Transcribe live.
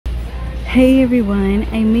Hey everyone,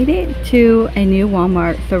 I made it to a new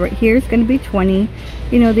Walmart. So right here is going to be 20.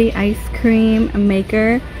 You know, the ice cream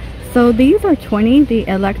maker. So these are 20, the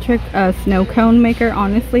electric snow cone maker.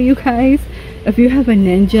 Honestly, you guys, if you have a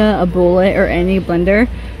Ninja, a Bullet, or any blender,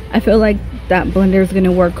 I feel like that blender is going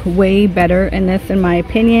to work way better in this, in my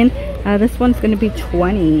opinion. This one's going to be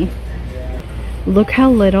 20. Look how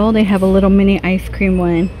little. They have a little mini ice cream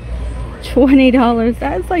one. $20.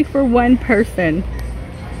 That's like for one person.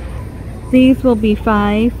 These will be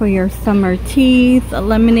 $5 for your summer teas,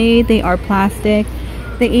 lemonade. They are plastic.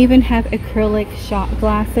 They even have acrylic shot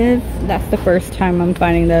glasses. That's the first time I'm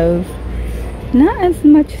finding those. Not as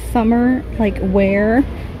much summer like wear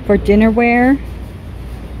for dinnerware.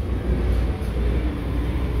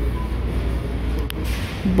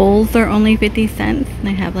 Bowls are only 50 cents.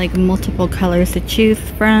 They have like multiple colors to choose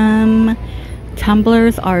from.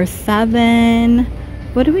 Tumblers are $7.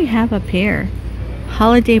 What do we have up here?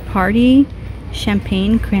 Holiday party,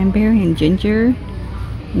 champagne, cranberry, and ginger.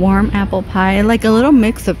 Warm apple pie, like a little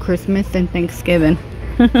mix of Christmas and Thanksgiving.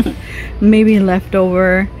 Maybe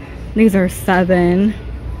leftover. These are $7.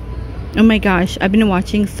 Oh my gosh, I've been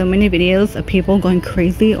watching so many videos of people going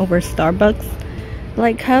crazy over Starbucks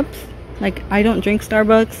like cups. Like, I don't drink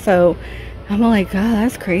Starbucks, so I'm like, oh,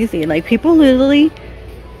 that's crazy. Like, people literally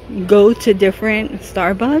go to different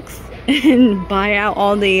Starbucks and buy out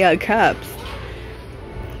all the cups.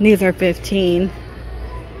 These are 15.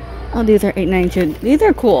 Oh, these are $8.92. These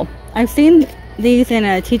are cool. I've seen these in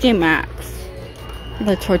a TJ Maxx.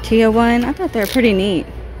 The tortilla one. I thought they were pretty neat.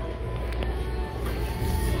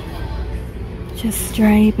 Just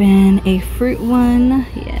stripe and a fruit one.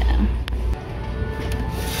 Yeah.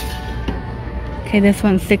 Okay, this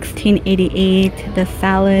one's $16.88. The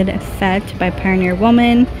salad set by Pioneer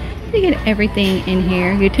Woman. You get everything in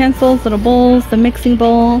here. Utensils, little bowls, the mixing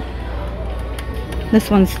bowl. This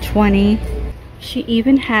one's $20. She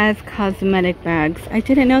even has cosmetic bags. I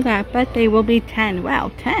didn't know that, but they will be $10.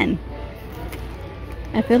 Wow, $10.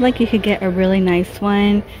 I feel like you could get a really nice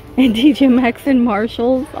one in TJ Maxx and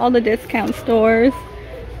Marshalls, all the discount stores.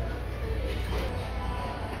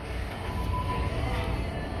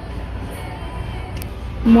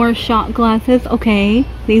 More shot glasses. Okay,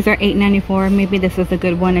 these are $8.94. Maybe this is a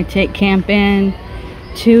good one to take camping.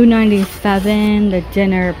 $2.97. The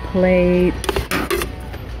dinner plate.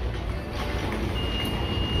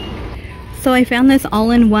 So I found this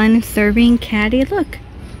all-in-one serving caddy. Look,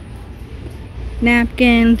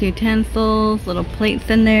 napkins, utensils, little plates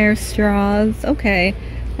in there, straws. Okay,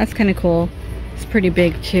 that's kind of cool. It's pretty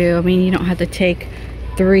big too. I mean, you don't have to take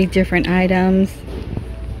 3 different items.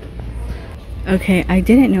 Okay, I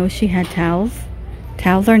didn't know she had towels.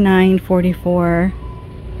 Towels are $9.44.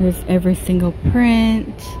 There's every single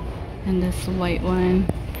print. And this white one.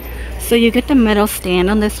 So you get the metal stand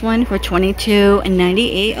on this one for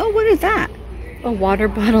 $22.98. Oh, what is that? Oh, water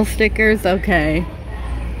bottle stickers. Okay.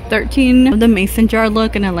 $13. The mason jar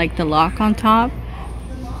look, and I like the lock on top.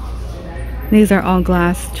 These are all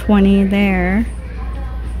glass. $20 there.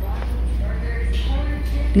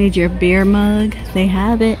 Need your beer mug. They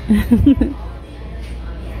have it.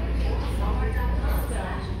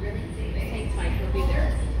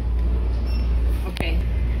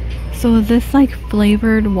 So is this like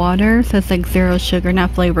flavored water? So it's like zero sugar, not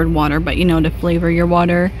flavored water, but you know, to flavor your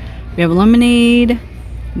water. We have lemonade,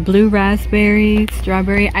 blue raspberry,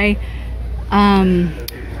 strawberry. I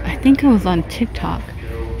think I was on TikTok.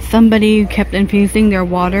 Somebody kept infusing their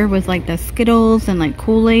water with like the Skittles and like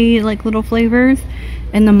Kool-Aid, like little flavors.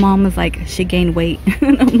 And the mom was like, she gained weight.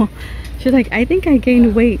 She's like, I think I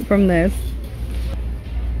gained weight from this.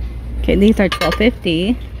 Okay, these are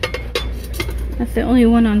 $12.50. That's the only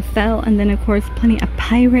one on sale. And then of course plenty of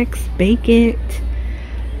Pyrex. Bake It.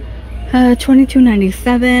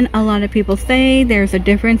 $22.97. A lot of people say there's a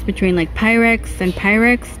difference between like Pyrex and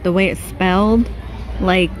Pyrex, the way it's spelled,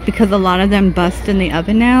 like because a lot of them bust in the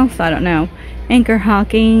oven now, so I don't know. Anchor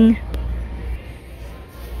Hawking.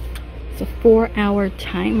 It's a 4-hour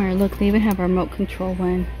timer. Look, they even have a remote control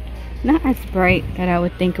one. Not as bright that I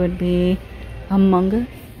would think it would be. Among Us.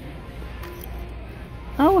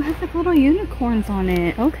 Oh, it has like little unicorns on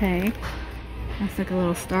it. Okay. That's like a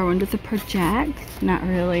little star one. Does it project? Not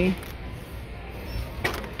really.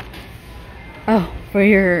 Oh, for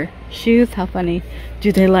your shoes? How funny.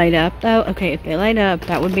 Do they light up though? Okay, if they light up,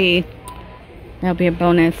 that'll be a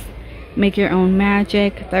bonus. Make your own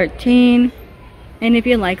magic. $13. And if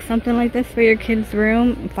you like something like this for your kids'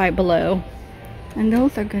 room, $5 below. And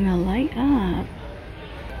those are gonna light up.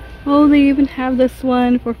 Oh, they even have this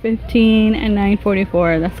one for $15 and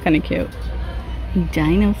 $9.44. That's kind of cute.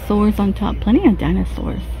 Dinosaurs on top. Plenty of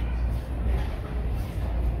dinosaurs.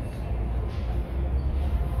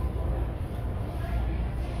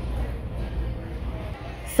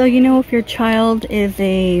 Also, you know, if your child is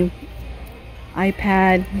a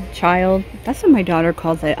iPad child, that's what my daughter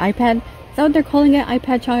calls it, iPad. Is that what they're calling it?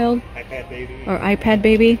 iPad child? iPad baby. Or iPad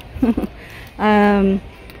baby.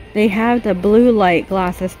 They have the blue light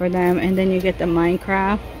glasses for them, and then you get the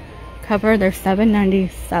Minecraft cover. They're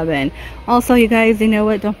 $7.97. Also, you guys, you know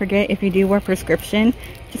what? Don't forget, if you do wear prescription,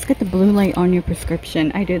 just get the blue light on your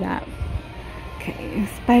prescription. I do that. Okay,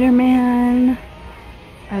 Spider-Man,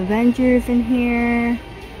 Avengers in here.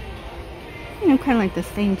 You know, kind of like the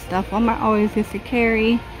same stuff Walmart always used to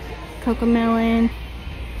carry. Cocomelon.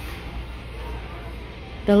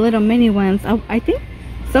 The little mini ones. Oh, I think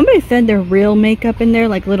somebody said they're real makeup in there,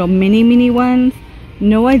 like little mini ones.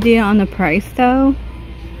 No idea on the price though.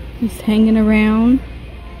 Just hanging around.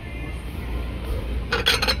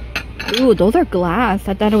 Ooh, those are glass.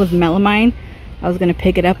 I thought it was melamine. I was gonna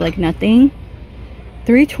pick it up like nothing.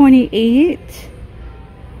 $3.28.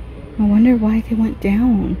 I wonder why they went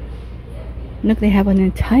down. Look, they have an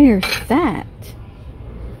entire set.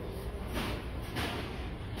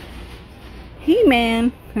 Hey,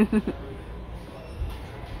 man.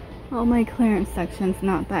 Oh, my clearance section's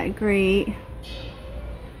not that great.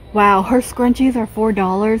 Wow, her scrunchies are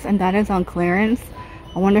 $4 and that is on clearance.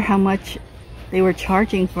 I wonder how much they were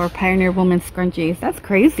charging for Pioneer Woman scrunchies. That's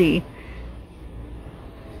crazy.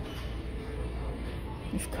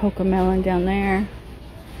 There's Cocomelon down there.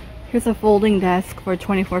 Here's a folding desk for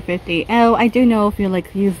 $24.50. Oh, I do know if you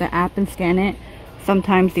like use the app and scan it,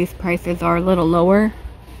 sometimes these prices are a little lower.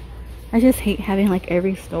 I just hate having like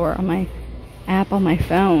every store on my app on my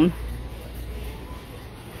phone.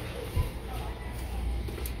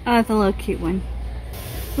 Oh, that's a little cute one.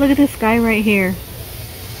 Look at this guy right here.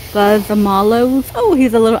 Guzamalos. Oh,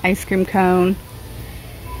 he's a little ice cream cone.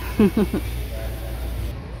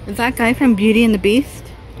 Is that guy from Beauty and the Beast?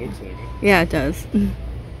 Looks like it. Yeah, it does.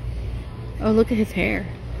 Oh, look at his hair.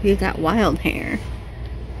 He's got wild hair.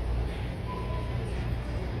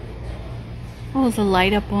 Oh, it's a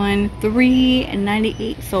light up one.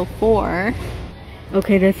 $3.98, so 4.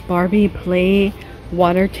 Okay, this Barbie play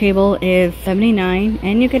water table is $79,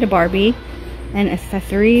 and you get a Barbie and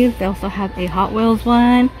accessories. They also have a Hot Wheels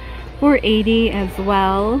one for $80 as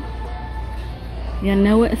well. You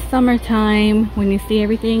know it's summertime when you see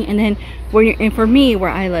everything. And then when you're, and for me where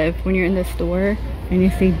I live, when you're in the store and you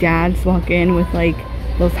see dads walk in with like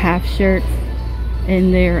those half shirts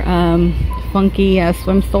and their funky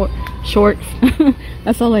swim shorts.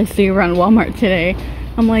 That's all I see around Walmart today.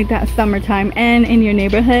 I'm like, that's summertime. And in your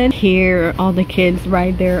neighborhood, here all the kids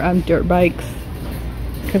ride their dirt bikes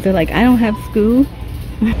because they're like, I don't have school.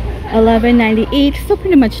 $11.98, still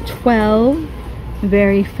pretty much $12.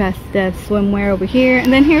 Very festive swimwear over here.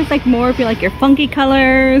 And then here's like more if you like your funky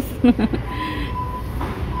colors. Let's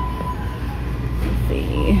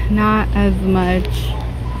see, not as much.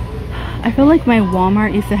 I feel like my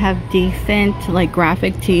Walmart used to have decent like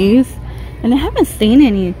graphic tees, and I haven't seen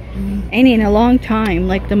any in a long time.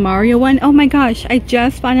 Like the Mario one. Oh my gosh, I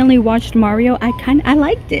just finally watched Mario. I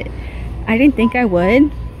liked it. I didn't think I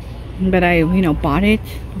would, but I, you know, bought it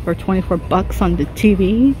for 24 bucks on the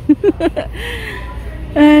TV.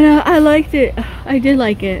 And I liked it. I did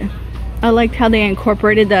like it. I liked how they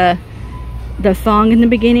incorporated the song in the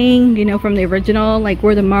beginning, you know, from the original, like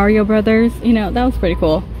we're the Mario Brothers. You know, that was pretty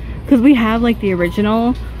cool. Because we have like the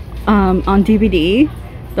original on DVD,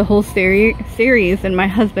 the whole series, and my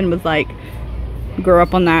husband was like, grew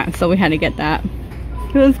up on that, so we had to get that.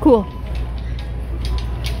 It was cool.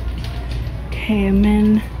 Okay, and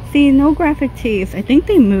then see, no graphic tees. I think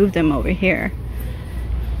they moved them over here.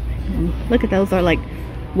 Look at those, are like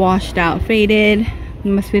washed out, faded. It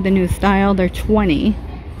must be the new style. They're 20.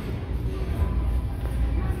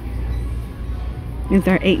 These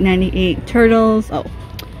are $8.98. Turtles. Oh,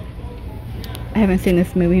 I haven't seen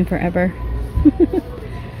this movie in forever.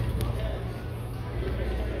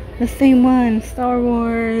 The same one, Star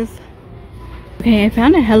Wars. Okay, I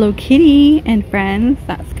found a Hello Kitty and Friends.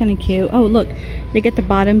 That's kind of cute. Oh, look, they get the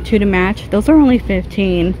bottom two to match. Those are only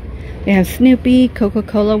 $15. They have Snoopy,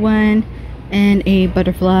 Coca-Cola one, and a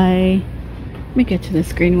butterfly. Let me get to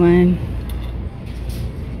this green one.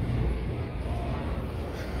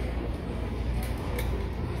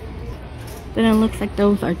 Then it looks like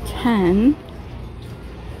those are 10.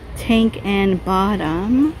 Tank and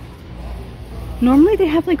Bottom. Normally they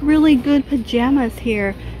have like really good pajamas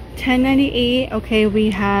here. $10.98. Okay, we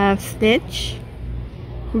have Stitch,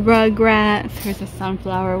 Rugrats. Here's a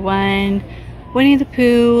sunflower one. Winnie the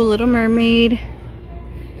Pooh, Little Mermaid.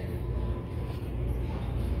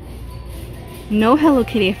 No Hello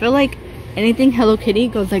Kitty. I feel like anything Hello Kitty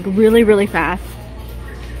goes like really fast.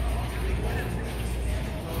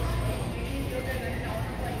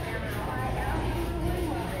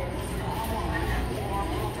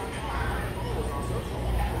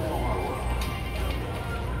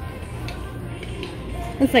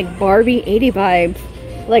 It's like Barbie 80 vibes.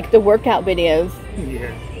 Like the workout videos.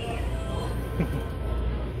 Yeah.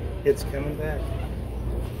 It's coming back.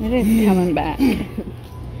 It is coming back.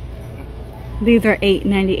 These are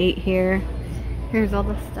 $8.98 here. Here's all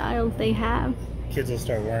the styles they have. Kids will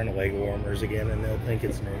start wearing leg warmers again and they'll think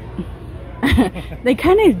it's new. They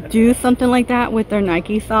kind of do something like that with their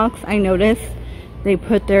Nike socks. I noticed they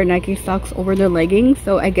put their Nike socks over their leggings,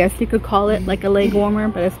 so I guess you could call it like a leg warmer,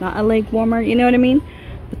 but it's not a leg warmer, you know what I mean?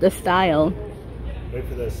 But the style. Wait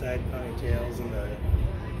for those side ponytails and the...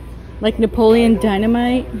 Like Napoleon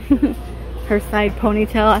Dynamite. Her side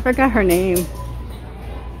ponytail. I forgot her name.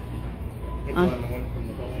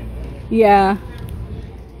 Yeah.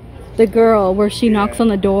 The girl where she knocks on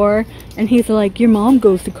the door and he's like, your mom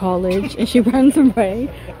goes to college, and she runs away.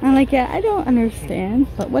 I'm like, yeah, I don't understand,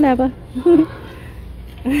 but whatever.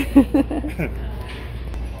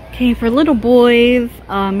 Okay, for little boys,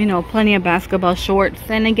 you know, plenty of basketball shorts.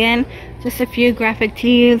 And again, just a few graphic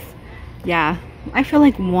tees. Yeah, I feel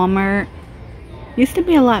like Walmart used to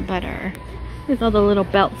be a lot better. There's all the little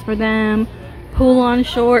belts for them. Pull-on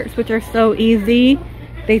shorts, which are so easy.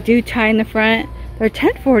 They do tie in the front. They're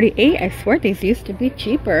 $10.48. I swear these used to be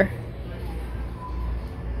cheaper.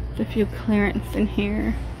 There's a few clearance in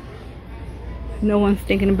here. No one's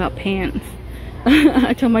thinking about pants.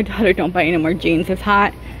 I told my daughter don't buy any more jeans. It's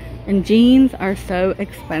hot. And jeans are so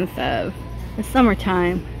expensive. It's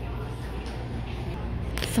summertime.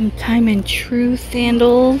 Some Time and True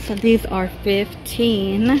sandals. These are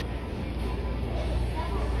 $15.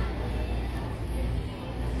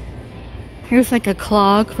 Here's like a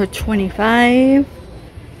clog for $25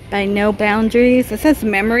 by No Boundaries. It says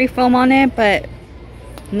memory foam on it, but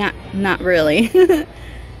not really.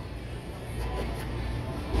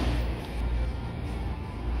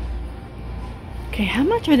 Okay, how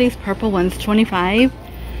much are these purple ones? $25.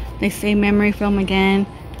 They say memory foam again.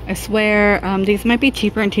 I swear these might be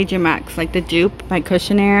cheaper in TJ Maxx, like the dupe by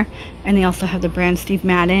Cushionaire, and they also have the brand Steve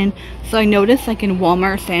Madden. So I noticed like in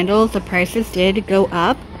Walmart sandals the prices did go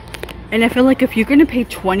up. And I feel like if you're gonna pay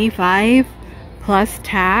 $25 plus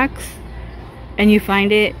tax and you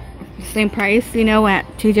find it the same price, you know, at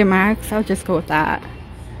TJ Maxx, I'll just go with that.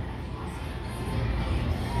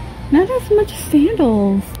 Not as much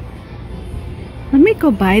sandals. Let me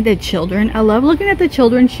go buy the children. I love looking at the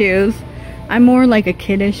children's shoes. I'm more like a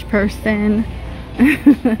kiddish person.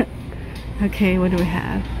 Okay, what do we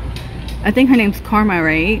have? I think her name's Karma,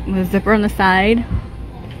 right? With a zipper on the side.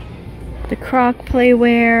 The Croc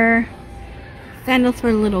playwear. Sandals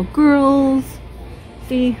for little girls.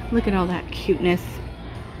 See, look at all that cuteness.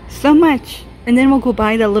 So much. And then we'll go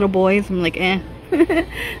buy the little boys. I'm like, eh.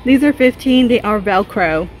 These are $15. They are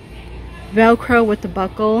Velcro. Velcro with the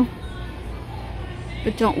buckle.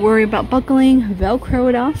 But don't worry about buckling. Velcro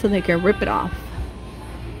it off so they can rip it off.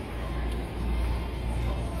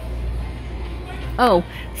 Oh,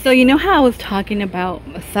 so you know how I was talking about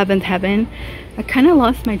Seventh Heaven? I kind of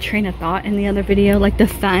lost my train of thought in the other video. Like the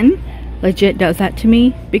sun legit does that to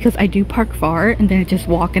me because I do park far and then I just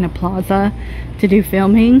walk in a plaza to do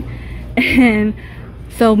filming. And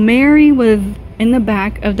so Mary was in the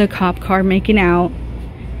back of the cop car making out.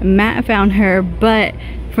 Matt found her, but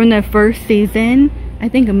from the first season, I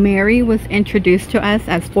think Mary was introduced to us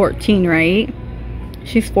as 14, right?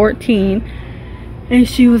 She's 14 and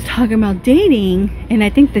she was talking about dating, and I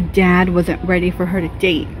think the dad wasn't ready for her to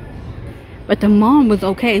date. But the mom was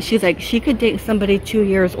okay. She's like, she could date somebody 2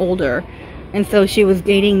 years older. And so she was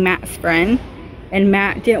dating Matt's friend. And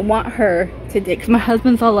Matt didn't want her to date. Because my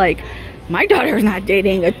husband's all like, my daughter's not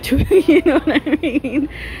dating a 2, you know what I mean?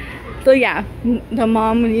 So yeah, the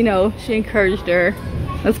mom, you know, she encouraged her.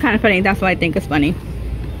 It was kind of funny. That's why I think it's funny.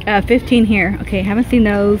 15 here. Okay, haven't seen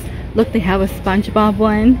those. Look, they have a SpongeBob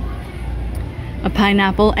one. A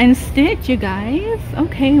pineapple and Stitch, you guys.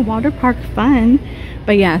 Okay, water park fun.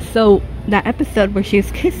 But yeah, so that episode where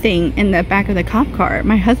she's kissing in the back of the cop car,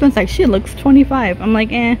 my husband's like, she looks 25. I'm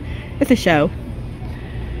like, eh, it's a show.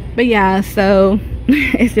 But yeah, so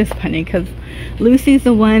it's just funny because Lucy's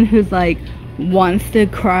the one who's like wants to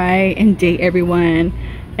cry and date everyone,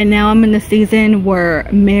 and now I'm in the season where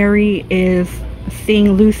Mary is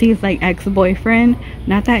seeing Lucy's like ex-boyfriend,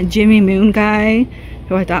 not that Jimmy Moon guy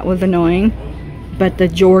who I thought was annoying, but the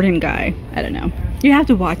Jordan guy. I don't know. You have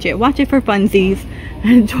to watch it. Watch it for funsies.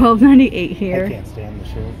 $12.98 here. I can't stand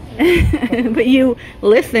the show. But you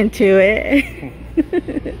listen to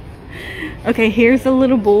it. Okay, here's the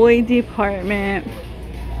little boy department.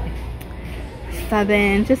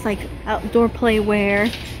 7, just like outdoor play wear.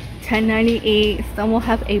 $10.98. Some will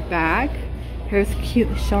have a bag. Here's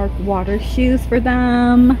cute shark water shoes for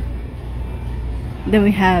them. Then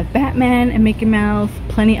we have Batman and Mickey Mouse,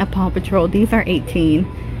 plenty of Paw Patrol. These are 18.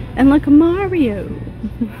 And look, Mario.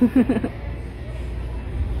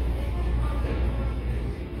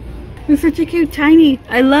 They're such a cute tiny.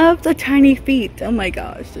 I love the tiny feet. Oh my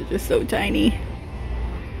gosh, they're just so tiny.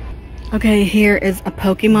 Okay, here is a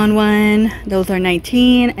Pokemon one. Those are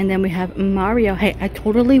 19. And then we have Mario. Hey, I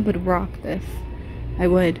totally would rock this. I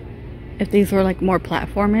would. If these were like more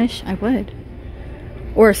platformish, I would.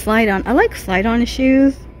 Or slide on. I like slide on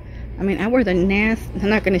shoes. I mean, I wear the I'm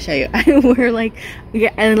not going to show you. I wear like,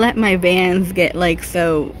 yeah, I let my Vans get like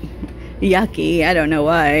so yucky. I don't know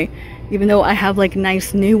why. Even though I have like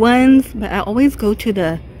nice new ones, but I always go to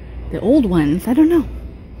the old ones. I don't know.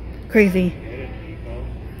 Crazy.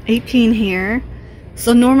 18 here.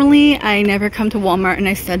 So normally I never come to Walmart, and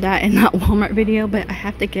I said that in that Walmart video, but I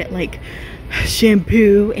have to get like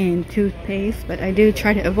shampoo and toothpaste. But I do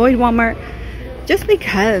try to avoid Walmart just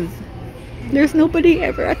because there's nobody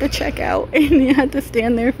ever at the checkout and you have to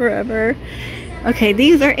stand there forever. Okay,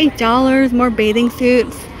 these are $8. More bathing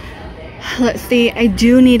suits. Let's see, I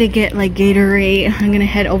do need to get like Gatorade. I'm gonna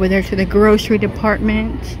head over there to the grocery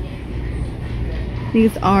department.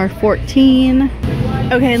 These are 14.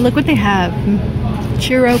 Okay, look what they have.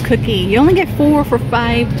 Churro cookie. You only get 4 for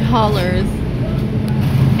 $5.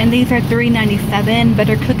 And these are $3.97.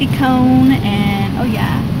 Butter cookie cone, and oh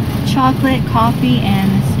yeah, chocolate, coffee,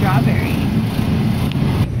 and strawberry.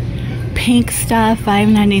 Pink stuff,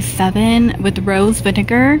 $5.97 with rose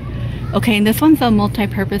vinegar. Okay, and this one's a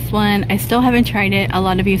multi-purpose one. I still haven't tried it. A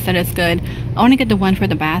lot of you said it's good. I want to get the one for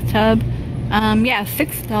the bathtub. Yeah,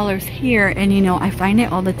 $6 here, and you know, I find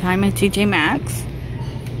it all the time at TJ Maxx.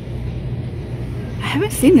 I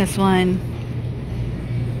haven't seen this one.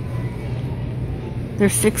 They're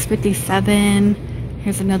 $6.57.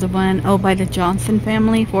 Here's another one. Oh, by the Johnson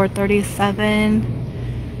family, $4.37.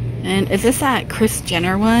 And is this that Kris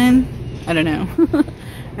Jenner one? I don't know.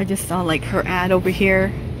 I just saw like her ad over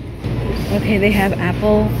here. Okay, they have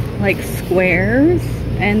apple like squares,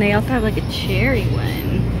 and they also have like a cherry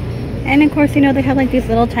one. And of course, you know, they have like these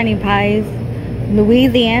little tiny pies.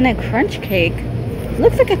 Louisiana crunch cake.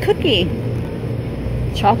 Looks like a cookie.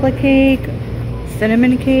 Chocolate cake,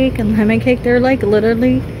 cinnamon cake, and lemon cake. They're like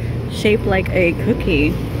literally shaped like a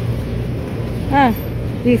cookie. Ah,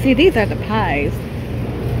 you see, these are the pies.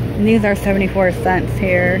 And these are 74 cents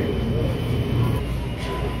here.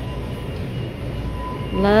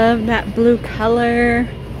 Love that blue color.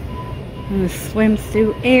 In the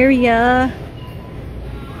swimsuit area.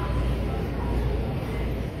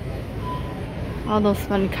 All those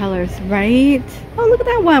fun colors, right? Oh, look at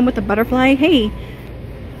that one with the butterfly. Hey,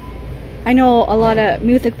 I know a lot of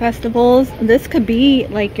music festivals. This could be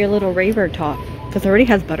like your little raver top, because it already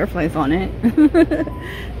has butterflies on it.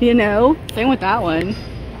 You know, same with that one.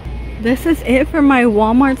 This is it for my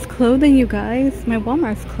Walmart's clothing, you guys. My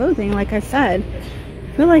Walmart's clothing, like I said.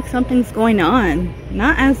 I feel like something's going on.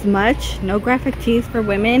 Not as much. No graphic tees for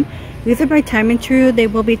women. These are by Time and True. They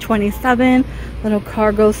will be $27. Little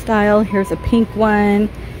cargo style. Here's a pink one.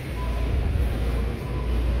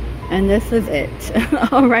 And this is it.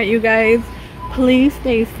 Alright, you guys. Please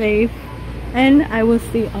stay safe. And I will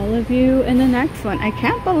see all of you in the next one. I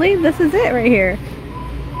can't believe this is it right here.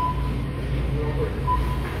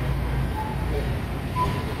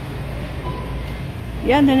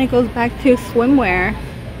 Yeah, and then it goes back to swimwear.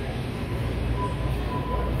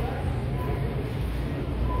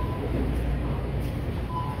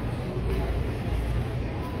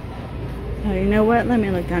 Oh, you know what? Let me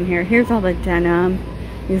look down here. Here's all the denim.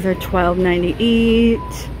 These are $12.90 each.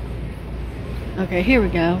 Okay, here we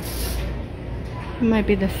go. It might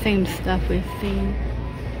be the same stuff we've seen.